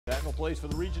plays for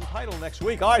the region title next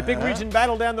week. All right, big region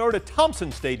battle down the road at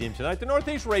Thompson Stadium tonight. The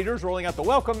Northeast Raiders rolling out the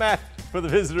welcome mat for the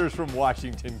visitors from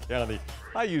Washington County.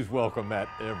 I use welcome mat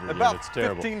every year. It's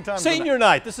terrible. 15 times Senior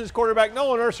night. This is quarterback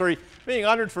Noah Nursery being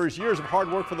honored for his years of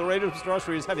hard work for the Raiders. Mr.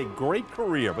 Nursery has had a great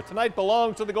career, but tonight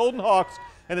belongs to the Golden Hawks,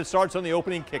 and it starts on the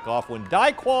opening kickoff when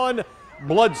Daquan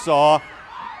Bloodsaw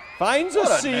finds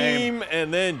a seam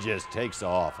and then just takes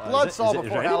off. Bloodsaw Is there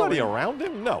before anybody Halloween. around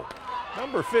him? No.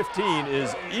 Number 15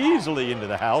 is easily into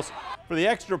the house. For the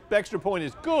extra point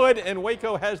is good, and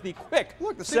Waco has the quick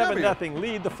 7-0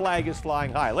 lead. The flag is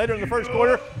flying high. Later in the first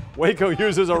quarter, Waco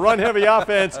uses a run-heavy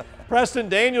offense. Preston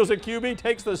Daniels at QB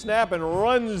takes the snap and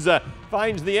runs,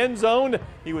 finds the end zone.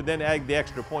 He would then add the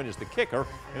extra point as the kicker,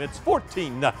 and it's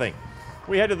 14-0.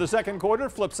 We head to the second quarter,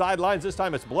 flip sidelines. This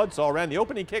time it's Bloodsaw. Ran the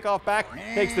opening kickoff back,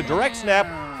 takes the direct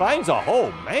snap, finds a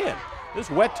hole. Man, this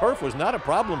wet turf was not a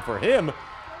problem for him.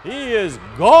 He is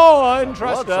gone,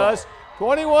 trust us.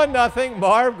 21-0.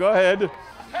 Marv, go ahead.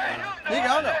 He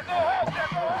got it.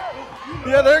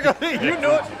 Yeah, there you go. You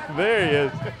knew it. There he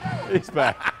is. He's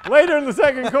back. Later in the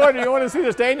second quarter, you want to see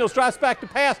this. Daniels drops back to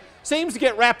pass. Seems to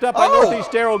get wrapped up by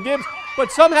Northeast Darrell Gibbs,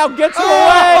 but somehow gets it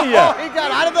away. He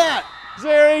got out of that.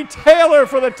 Zary Taylor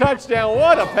for the touchdown.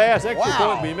 What a pass. Extra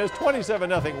point be missed.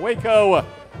 27-0.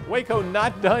 Waco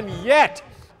not done yet.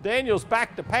 Daniels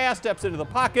back to pass, steps into the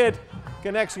pocket,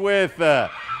 connects with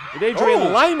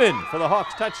Adrian Lyman for the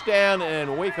Hawks touchdown,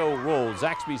 and Waco rolls.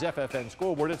 Zaxby's FFN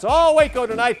scoreboard. It's all Waco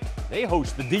tonight. They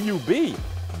host the DUB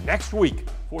next week.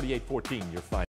 48-14, your final.